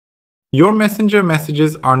Your Messenger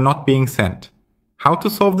messages are not being sent. How to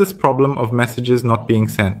solve this problem of messages not being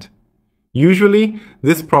sent? Usually,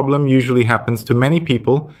 this problem usually happens to many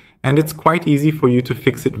people, and it's quite easy for you to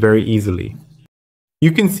fix it very easily.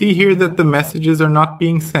 You can see here that the messages are not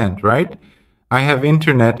being sent, right? I have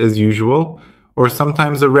internet as usual, or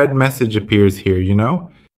sometimes a red message appears here, you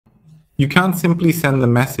know? You can't simply send the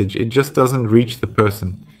message, it just doesn't reach the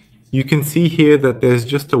person. You can see here that there's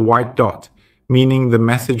just a white dot, meaning the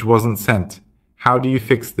message wasn't sent. How do you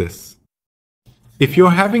fix this? If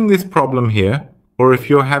you're having this problem here, or if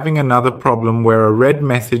you're having another problem where a red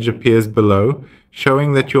message appears below,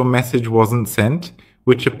 showing that your message wasn't sent,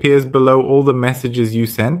 which appears below all the messages you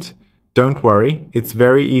sent, don't worry, it's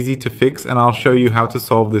very easy to fix and I'll show you how to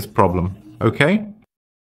solve this problem, okay?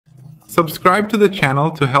 Subscribe to the channel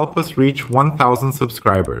to help us reach 1,000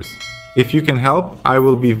 subscribers. If you can help, I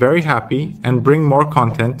will be very happy and bring more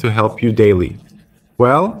content to help you daily.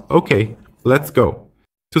 Well, okay, let's go.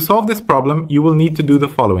 To solve this problem, you will need to do the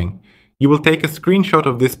following. You will take a screenshot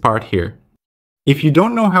of this part here. If you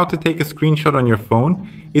don't know how to take a screenshot on your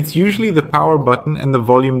phone, it's usually the power button and the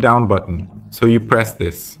volume down button, so you press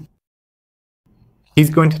this. He's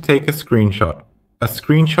going to take a screenshot. A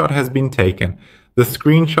screenshot has been taken. The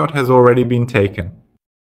screenshot has already been taken.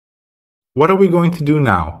 What are we going to do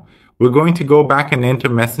now? We're going to go back and enter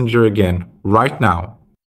Messenger again, right now.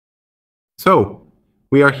 So,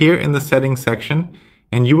 we are here in the settings section,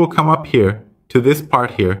 and you will come up here, to this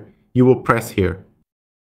part here, you will press here.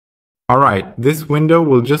 Alright, this window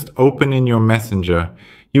will just open in your Messenger.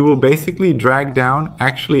 You will basically drag down,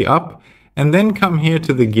 actually up, and then come here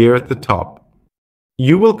to the gear at the top.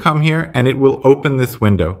 You will come here and it will open this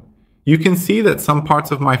window. You can see that some parts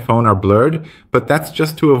of my phone are blurred, but that's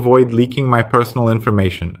just to avoid leaking my personal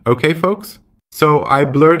information. Okay, folks? So I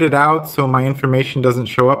blurred it out so my information doesn't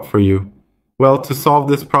show up for you. Well, to solve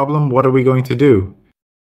this problem, what are we going to do?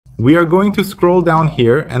 We are going to scroll down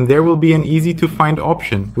here and there will be an easy to find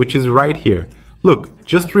option, which is right here. Look,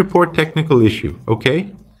 just report technical issue,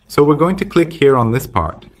 okay? So we're going to click here on this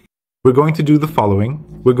part. We're going to do the following.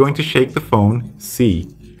 We're going to shake the phone,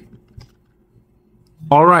 see.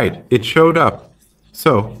 Alright, it showed up.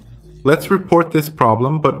 So, let's report this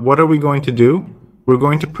problem, but what are we going to do? We're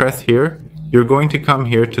going to press here. You're going to come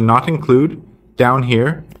here to not include. Down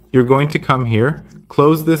here, you're going to come here,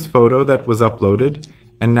 close this photo that was uploaded,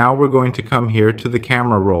 and now we're going to come here to the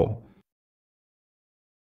camera roll.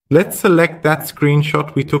 Let's select that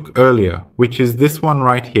screenshot we took earlier, which is this one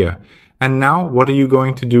right here. And now, what are you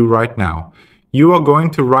going to do right now? You are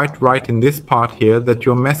going to write right in this part here that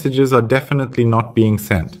your messages are definitely not being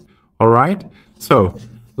sent. Alright? So,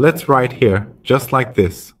 let's write here, just like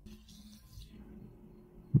this.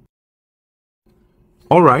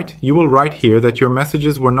 Alright, you will write here that your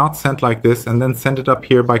messages were not sent like this and then send it up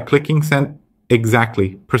here by clicking send.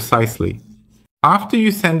 Exactly, precisely. After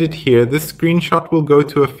you send it here, this screenshot will go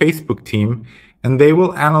to a Facebook team and they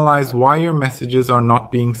will analyze why your messages are not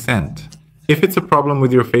being sent. If it's a problem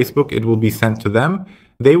with your Facebook, it will be sent to them.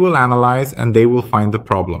 They will analyze and they will find the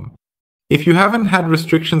problem. If you haven't had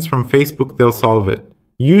restrictions from Facebook, they'll solve it.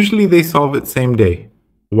 Usually they solve it same day.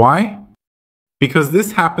 Why? Because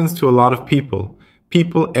this happens to a lot of people.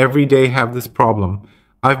 People every day have this problem.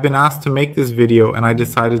 I've been asked to make this video and I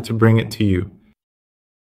decided to bring it to you.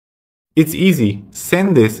 It's easy.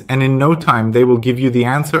 Send this and in no time they will give you the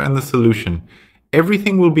answer and the solution.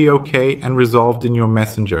 Everything will be okay and resolved in your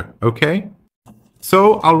Messenger, okay?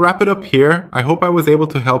 So I'll wrap it up here. I hope I was able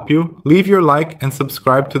to help you. Leave your like and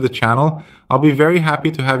subscribe to the channel. I'll be very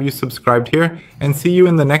happy to have you subscribed here and see you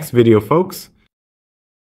in the next video, folks.